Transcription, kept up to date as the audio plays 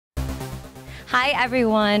Hi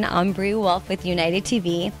everyone, I'm Bree Wolf with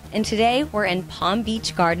YOUnitedTV, and today we're in Palm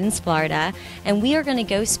Beach Gardens, Florida, and we are going to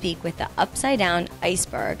go speak with the upside down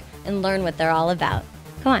Iceberg and learn what they're all about.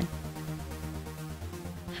 Come on.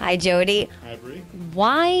 Hi Jody. Hi Bree.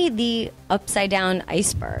 Why the upside down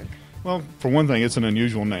Iceberg? Well, for one thing, it's an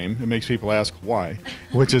unusual name. It makes people ask why,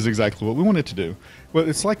 which is exactly what we want it to do. Well,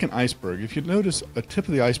 it's like an iceberg. If you notice, a tip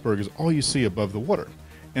of the iceberg is all you see above the water.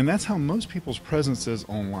 And that's how most people's presence is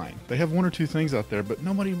online. They have one or two things out there, but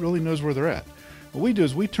nobody really knows where they're at. What we do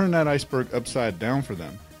is we turn that iceberg upside down for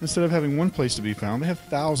them. Instead of having one place to be found, they have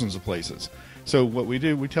thousands of places. So what we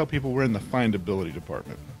do, we tell people we're in the findability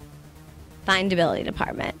department. Findability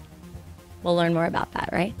department. We'll learn more about that,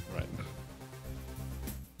 right? Right.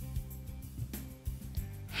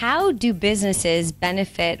 How do businesses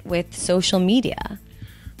benefit with social media?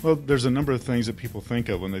 Well, there's a number of things that people think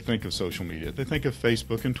of when they think of social media. They think of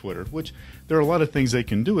Facebook and Twitter, which there are a lot of things they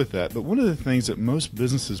can do with that. But one of the things that most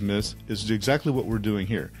businesses miss is exactly what we're doing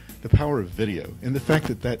here, the power of video and the fact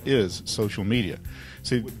that that is social media.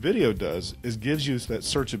 See, what video does is gives you that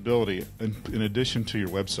searchability in addition to your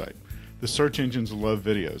website. The search engines love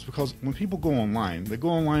videos because when people go online, they go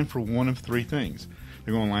online for one of three things.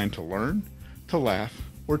 They go online to learn, to laugh,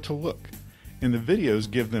 or to look. And the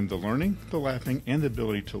videos give them the learning, the laughing, and the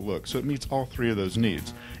ability to look. So it meets all three of those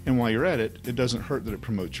needs. And while you're at it, it doesn't hurt that it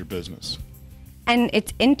promotes your business. And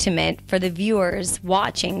it's intimate for the viewers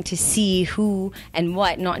watching to see who and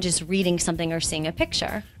what, not just reading something or seeing a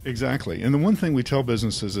picture. Exactly. And the one thing we tell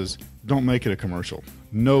businesses is don't make it a commercial.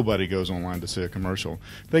 Nobody goes online to see a commercial.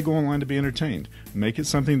 They go online to be entertained. Make it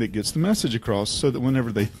something that gets the message across so that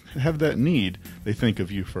whenever they have that need, they think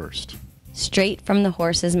of you first. Straight from the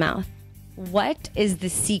horse's mouth. What is the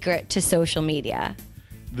secret to social media?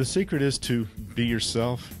 The secret is to be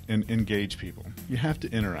yourself and engage people. You have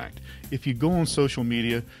to interact. If you go on social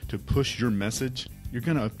media to push your message, you're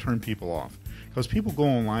going to turn people off because people go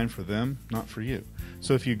online for them, not for you.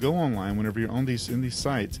 So if you go online whenever you're on in these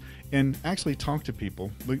sites and actually talk to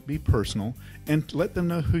people, be personal, and let them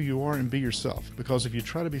know who you are and be yourself. Because if you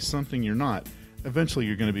try to be something you're not, eventually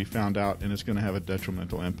you're going to be found out and it's going to have a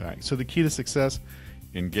detrimental impact. So the key to success: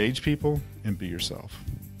 engage people and be yourself.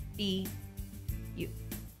 Be you.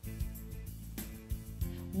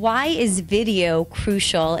 Why is video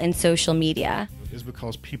crucial in social media? Is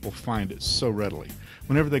because people find it so readily.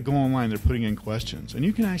 Whenever they go online, they're putting in questions, and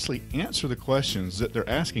you can actually answer the questions that they're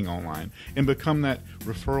asking online and become that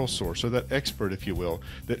referral source, or that expert, if you will,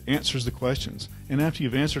 that answers the questions. And after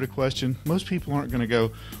you've answered a question, most people aren't going to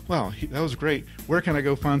go, wow, that was great, where can I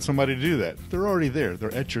go find somebody to do that? They're already there.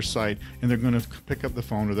 They're at your site, and they're going to pick up the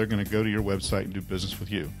phone, or they're going to go to your website and do business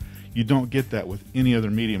with you. You don't get that with any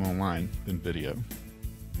other medium online than video.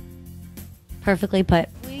 Perfectly put.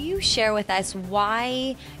 Will you share with us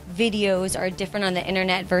why videos are different on the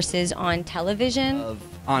internet versus on television?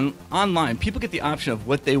 Online, people get the option of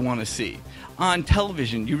what they want to see. On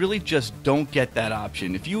television, you really just don't get that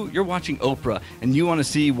option. If you're watching Oprah and you want to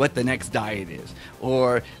see what the next diet is,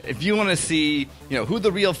 or if you want to see, who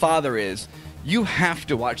the real father is, you have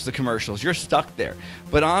to watch the commercials. You're stuck there.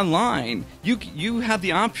 But online, you have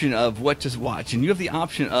the option of what to watch, and you have the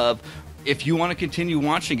option of if you want to continue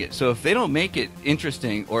watching it. So if they don't make it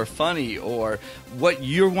interesting or funny or what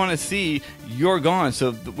you want to see, you're gone.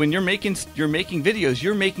 So when you're making videos,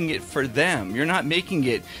 you're making it for them. You're not making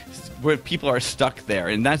it where people are stuck there.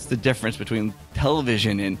 And that's the difference between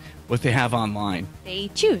television and what they have online.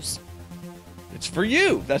 They choose. It's for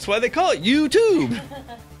you. That's why they call it YouTube.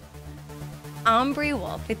 I'm Bree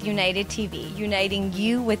Wolf with YOUnitedTV, uniting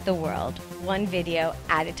you with the world, one video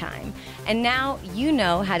at a time. And now you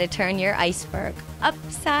know how to turn your iceberg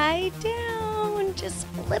upside down. Just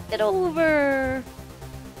flip it over.